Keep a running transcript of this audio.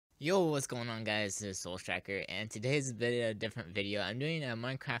Yo, what's going on, guys? This is Soul Striker, and today's a different video. I'm doing a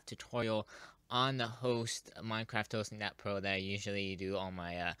Minecraft tutorial on the Minecraft Hosting.Pro that I usually do all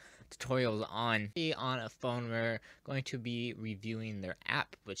my tutorials on. On a phone, we're going to be reviewing their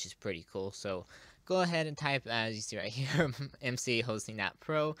app, which is pretty cool. So go ahead and type, as you see right here, MC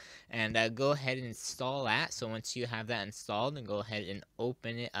Hosting.Pro, and go ahead and install that. So once you have that installed, and go ahead and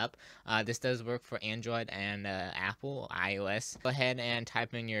open it up. This does work for Android and Apple, iOS. Go ahead and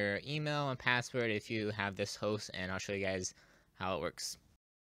type in your email and password if you have this host, and I'll show you guys how it works.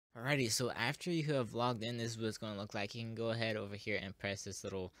 Alrighty, so after you have logged in, this is what it's going to look like. You can go ahead over here and press this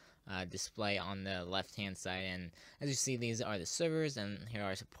little display on the left hand side, and as you see, these are the servers, and here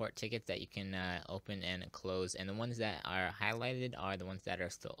are support tickets that you can open and close, and the ones that are highlighted are the ones that are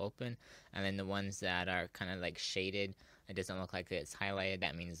still open, and then the ones that are kind of like shaded, it doesn't look like it's highlighted,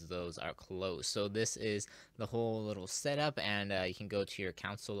 that means those are closed. So this is the whole little setup, and you can go to your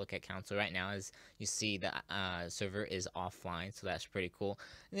console, look at console right now. As you see, the server is offline, so that's pretty cool.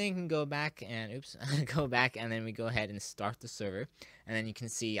 And then you can go back and go back, and then we go ahead and start the server, and then you can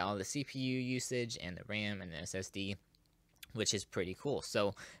see all the CPU usage and the RAM and the SSD, which is pretty cool.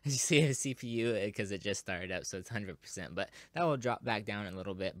 So as you see, the CPU, because it just started up, so it's 100%, but that will drop back down a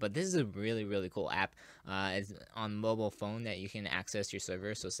little bit. But this is a really cool app. It's on mobile phone that you can access your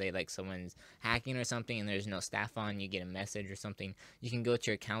server. So say like someone's hacking or something and there's no staff on, you get a message or something, you can go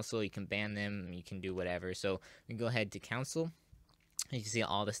to your console, you can ban them, you can do whatever. So we go ahead to console. You can see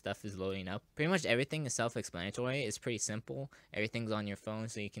all the stuff is loading up. Pretty much everything is self-explanatory. It's pretty simple. Everything's on your phone,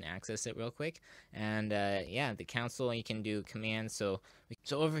 so you can access it real quick. And yeah, the console, you can do commands. So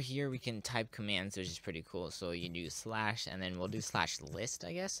over here we can type commands, which is pretty cool. So you do slash, and then we'll do slash list,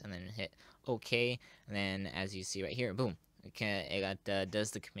 I guess, and then hit OK. And then as you see right here, boom. It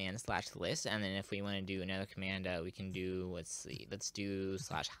does the command slash list, and then if we want to do another command, we can do, let's do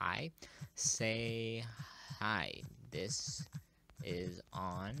slash hi. Say hi, this is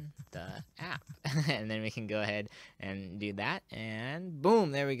on the app. And then we can go ahead and do that, and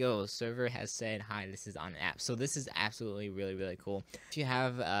boom, there we go. Server has said hi, this is on the app. So this is absolutely really cool. If you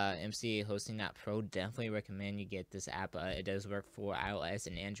have MC Hosting.Pro, definitely recommend you get this app. It does work for iOS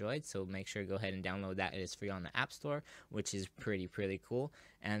and Android, so make sure to go ahead and download that. It is free on the App Store, which is pretty cool,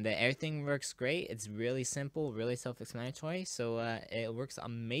 and everything works great. It's really simple, really self-explanatory, so it works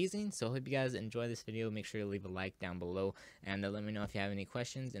amazing. So I hope you guys enjoy this video. Make sure to leave a like down below, and let me know if you have any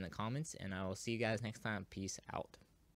questions in the comments, and I will see you guys next time. Peace out.